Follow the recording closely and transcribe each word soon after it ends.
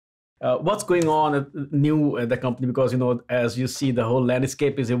What's going on new at the company? Because, as you see, the whole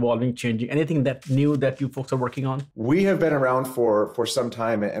landscape is evolving, changing. Anything that new that you folks are working on? We have been around for some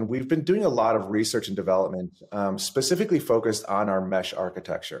time, and we've been doing a lot of research and development, specifically focused on our mesh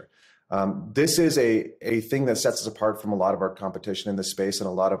architecture. This is a thing that sets us apart from a lot of our competition in this space and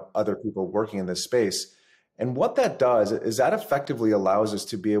a lot of other people working in this space. And what that does is that effectively allows us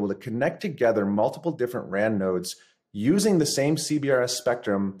to be able to connect together multiple different RAN nodes using the same CBRS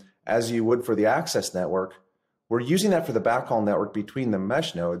spectrum as you would for the access network. We're using that for the backhaul network between the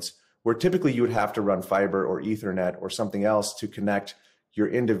mesh nodes, where typically you would have to run fiber or Ethernet or something else to connect your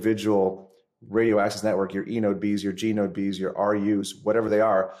individual radio access network, your E node Bs, your G node Bs, your RUs, whatever they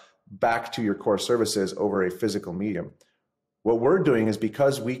are, back to your core services over a physical medium. What we're doing is,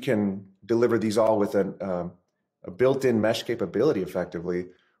 because we can deliver these all with a built-in mesh capability effectively,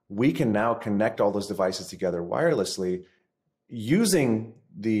 we can now connect all those devices together wirelessly using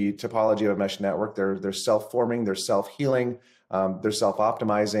the topology of a mesh network. They're self-forming, they're self-healing, they're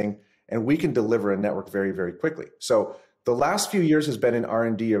self-optimizing, and we can deliver a network very, very quickly. So the last few years has been in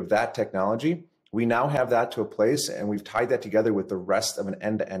R&D of that technology. We now have that to a place, and we've tied that together with the rest of an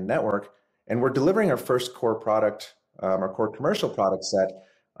end-to-end network, and we're delivering our first core product, our core commercial product set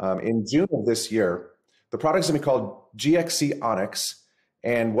in June of this year. The product's going to be called GXC Onyx.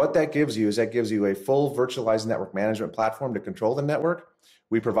 And what that gives you is that gives you a full virtualized network management platform to control the network.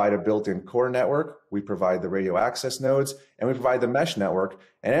 We provide a built-in core network, we provide the radio access nodes, and we provide the mesh network,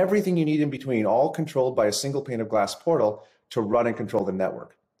 and everything you need in between, all controlled by a single pane of glass portal to run and control the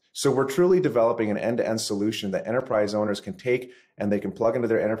network. So we're truly developing an end-to-end solution that enterprise owners can take and they can plug into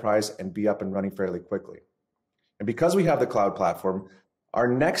their enterprise and be up and running fairly quickly. And because we have the cloud platform, our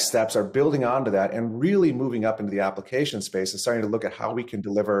next steps are building onto that and really moving up into the application space and starting to look at how we can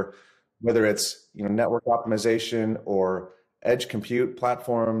deliver, whether it's network optimization or edge compute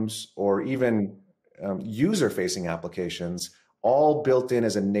platforms or even user-facing applications, all built in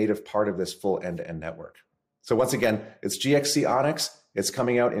as a native part of this full end-to-end network. So once again, it's GXC Onyx. It's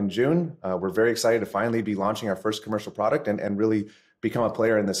coming out in June. We're very excited to finally be launching our first commercial product and really become a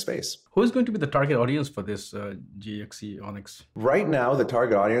player in this space. Who is going to be the target audience for this GXC Onyx? Right now, the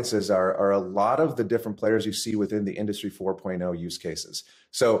target audiences are a lot of the different players you see within the Industry 4.0 use cases.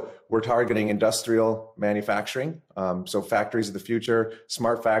 So we're targeting industrial manufacturing, so factories of the future,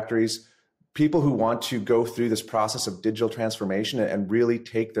 smart factories, people who want to go through this process of digital transformation and really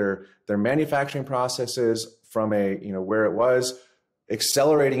take their manufacturing processes from where it was,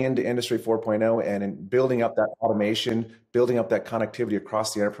 accelerating into Industry 4.0 and in building up that automation, building up that connectivity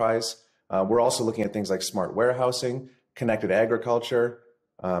across the enterprise. We're also looking at things like smart warehousing, connected agriculture,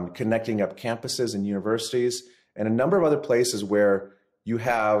 connecting up campuses and universities, and a number of other places where you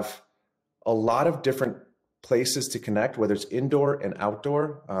have a lot of different places to connect, whether it's indoor and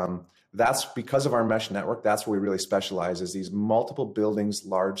outdoor. That's because of our mesh network. That's where we really specialize, is these multiple buildings,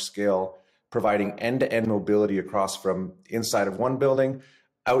 large scale, providing end-to-end mobility across from inside of one building,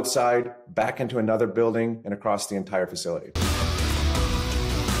 outside, back into another building, and across the entire facility.